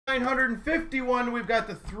951, we've got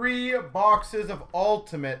the 3 boxes of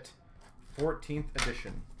Ultimate 14th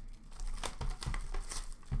edition.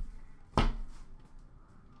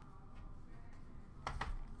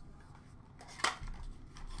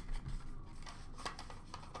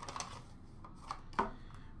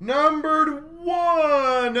 Numbered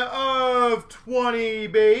 1 of 20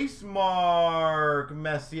 base, Mark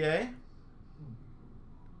Messier.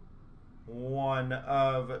 1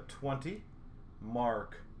 of 20,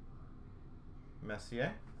 Mark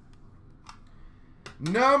Messier.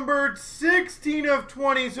 Numbered 16 of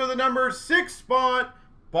 20, so the number 6 spot,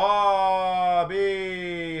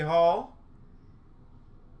 Bobby Hull.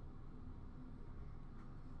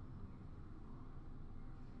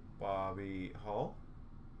 Bobby Hull.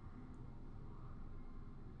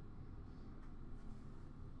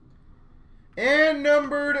 And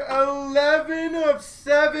numbered 11 of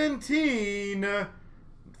 17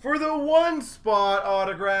 for the 1 spot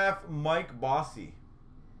autograph, Mike Bossy.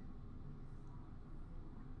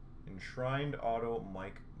 Enshrined auto,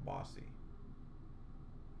 Mike Bossy.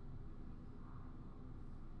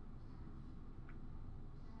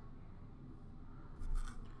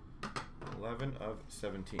 (11 of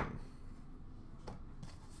 17).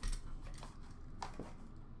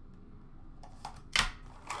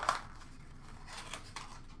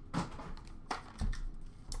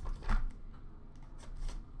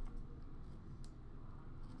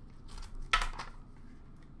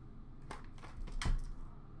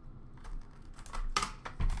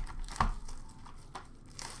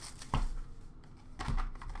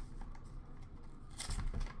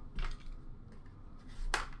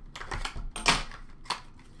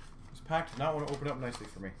 Pack did not want to open up nicely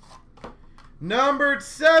for me. Numbered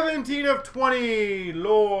 17 of 20,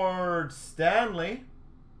 Lord Stanley.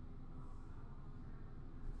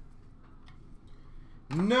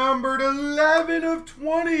 Numbered 11 of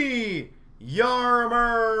 20,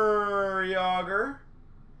 Jaromir Jagr.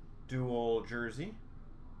 Dual jersey.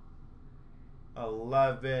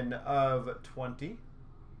 11 of 20.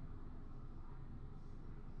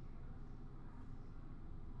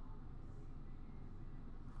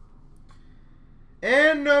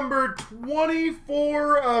 And number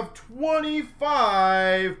 24 of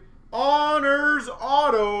 25, Honors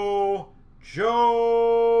Auto,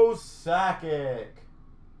 Joe Sakic.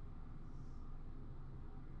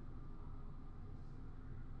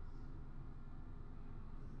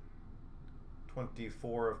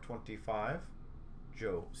 (24 of 25),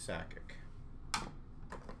 Joe Sakic.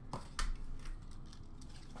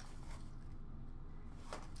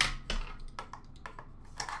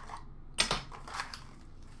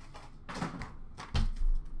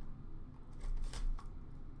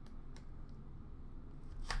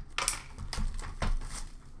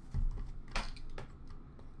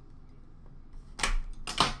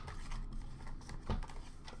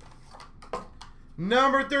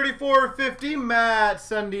 Number 34/50, Matt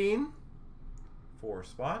Sundin. 4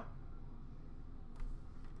 spot.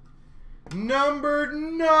 Numbered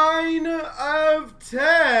 9 of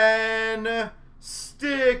 10,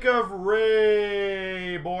 stick of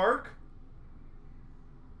Ray Bork.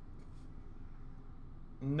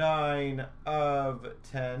 9 of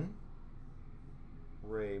 10,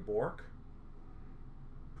 Ray Bork.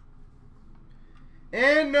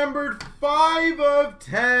 And numbered 5 of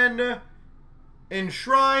 10,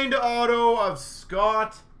 Enshrined auto of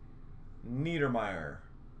Scott Niedermayer.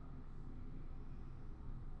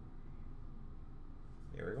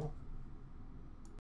 There we go.